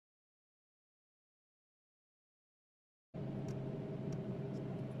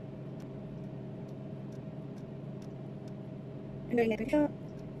Ano rin natin siya?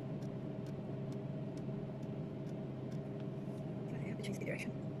 I have to change the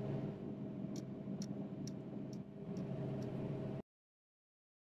direction.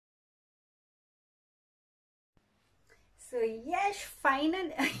 So, yes,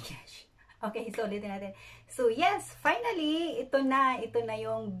 final, yes. Okay, so ulitin natin. So, yes, finally, ito na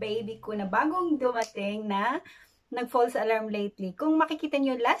yung baby ko na bagong dumating na nag-false alarm lately. Kung makikita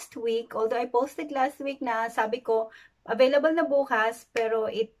nyo last week, although I posted last week na sabi ko, available na bukas, pero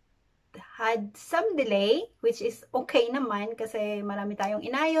it had some delay, which is okay naman kasi marami tayong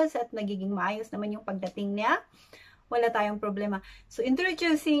inayos at nagiging maayos naman yung pagdating niya. Wala tayong problema. So,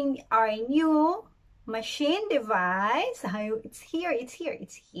 introducing our new machine device. It's here, it's here,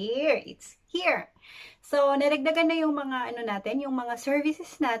 it's here, it's here. So, naragdagan na yung mga ano natin, yung mga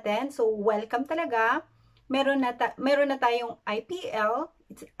services natin. So, welcome talaga. Meron na tayong IPL.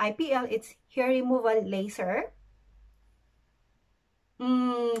 It's hair removal laser.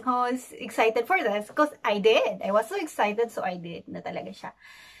 Who's excited for this? Because I did. I was so excited, so I did na talaga siya.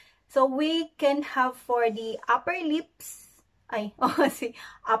 So, we can have for the upper lips,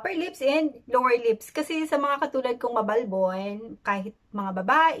 upper lips and lower lips. Kasi sa mga katulad kong mabalbon, kahit mga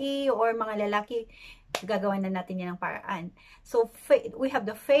babae or mga lalaki, gagawa na natin yan ng paraan. So, we have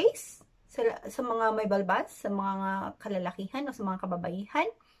the face, sa mga may balbas, sa mga kalalakihan o sa mga kababaihan.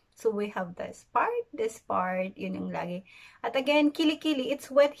 So, we have this part, yun yung lagi. At again, kili-kili, it's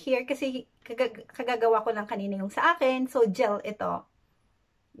wet here kasi kagagawa ko lang kanina yung sa akin. So, gel ito.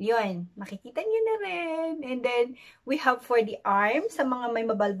 Yun, makikita nyo na rin. And then, we have for the arms, sa mga may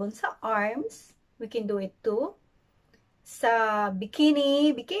mabalbon sa arms, we can do it too. Sa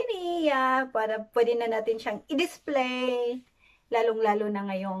bikini, yeah, para pwede na natin siyang i-display. Lalong-lalo na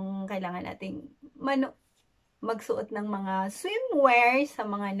ngayong kailangan nating magsuot ng mga swimwear sa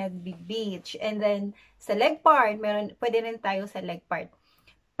mga nagbi-beach. And then, sa leg part, pwede rin tayo sa leg part.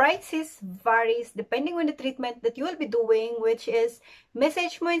 Prices varies depending on the treatment that you will be doing, which is,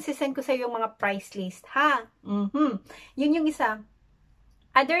 message mo and sisend ko sa yung mga price list, ha? Yun yung isa.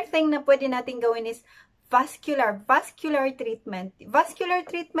 Other thing na pwede natin gawin is vascular treatment. Vascular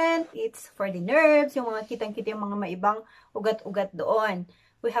treatment, it's for the nerves, yung mga kitang-kita yung mga maibang ugat-ugat doon.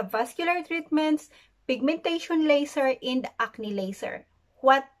 We have vascular treatments, pigmentation laser, and acne laser.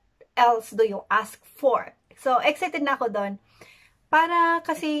 What else do you ask for? So, excited na ako doon. Para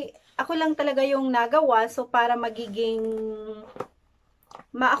kasi ako lang talaga yung nagawa, so para magiging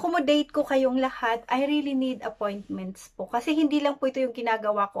ma-accommodate ko kayong lahat, I really need appointments po. Kasi hindi lang po ito yung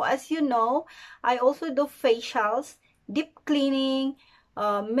ginagawa ko. As you know, I also do facials, deep cleaning,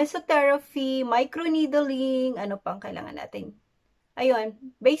 mesotherapy, microneedling, ano pang kailangan natin. Ayun,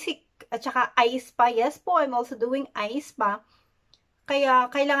 basic, at saka eye spa. Yes po, I'm also doing eye spa.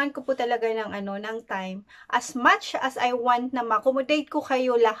 Kaya, kailangan ko po talaga ng time. As much as I want na ma-accommodate ko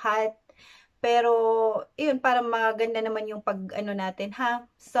kayo lahat, pero, yun, para maganda naman yung natin, ha?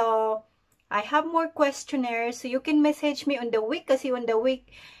 So, I have more questionnaires, so you can message me on the week, kasi on the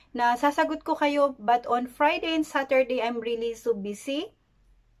week, na sasagot ko kayo, but on Friday and Saturday, I'm really so busy.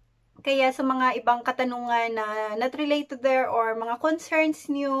 Kaya, sa mga ibang katanungan na not related there, or mga concerns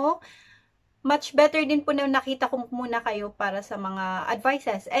nyo, much better din po na nakita ko muna kayo para sa mga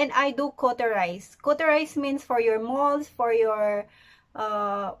advices. And I do cauterize. Cauterize means for your moles, for your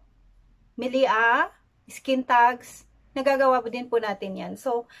milia, skin tags. Nagagawa po din po natin yan.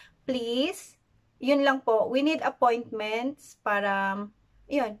 So, please, yun lang po. We need appointments para,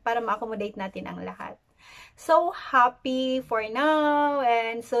 yun, para ma-accommodate natin ang lahat. So happy for now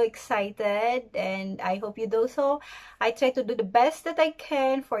and so excited, and I hope you do so. I try to do the best that I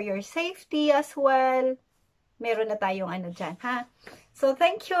can for your safety as well. Meron na tayong dyan, ha? So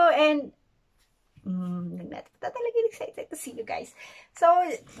thank you, and talaga excited to see you guys. So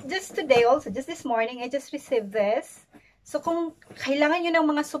just today also, just this morning, I just received this. So, kung kailangan nyo ng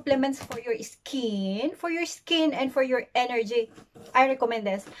mga supplements for your skin and for your energy, I recommend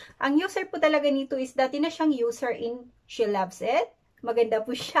this. Ang user po talaga nito is dati na siyang user in She Loves It. Maganda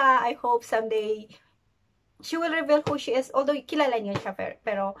po siya. I hope someday she will reveal who she is. Although, kilala niyo siya.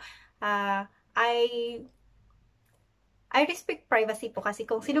 Pero I respect privacy po kasi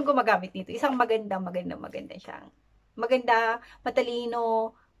kung sino gumagamit nito. Isang maganda siya. Maganda,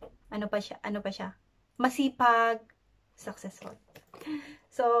 matalino, ano pa siya? Masipag, successful.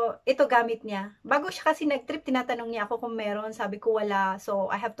 So, ito gamit niya. Bago siya kasi nag-trip, tinatanong niya ako kung meron. Sabi ko wala. So,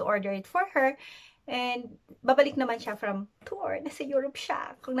 I have to order it for her. And, babalik naman siya from tour. Nasa Europe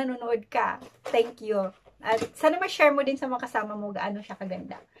siya. Kung nanonood ka. Thank you. At sana ma-share mo din sa mga kasama mo gaano siya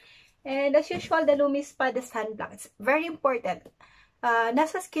kaganda. And as usual, the Lumis pa, the sunblock. It's very important.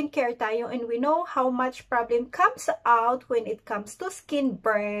 nasa skincare tayo, and we know how much problem comes out when it comes to skin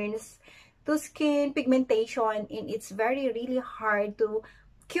burns, to skin pigmentation, and it's really hard to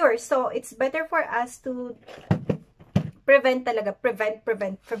cure. So it's better for us to prevent talaga, prevent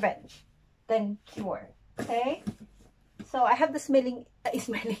than cure. Okay? So I have the slimming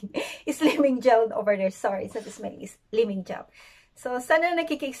gel over there. Sorry, it's not the slimming gel. So sana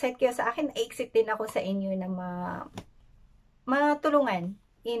nakikixet kayo sa akin. Exit din ako sa inyo na matulungan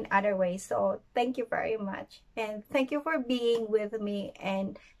in other ways. So thank you very much. And thank you for being with me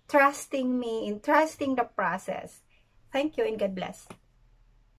and trusting me and trusting the process. Thank you and God bless.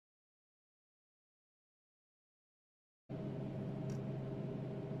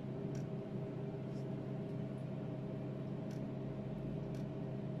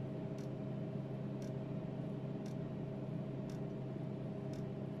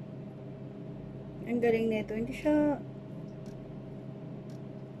 Ang galing nito. Hindi siya...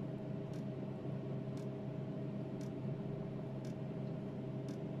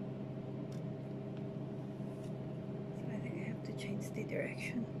 So I think I have to change the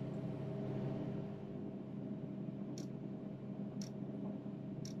direction.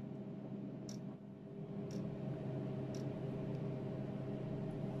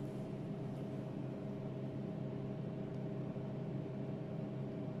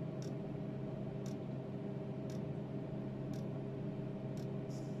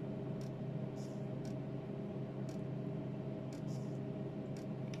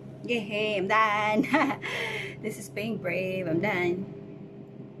 Yay, I'm done. This is being brave. I'm done.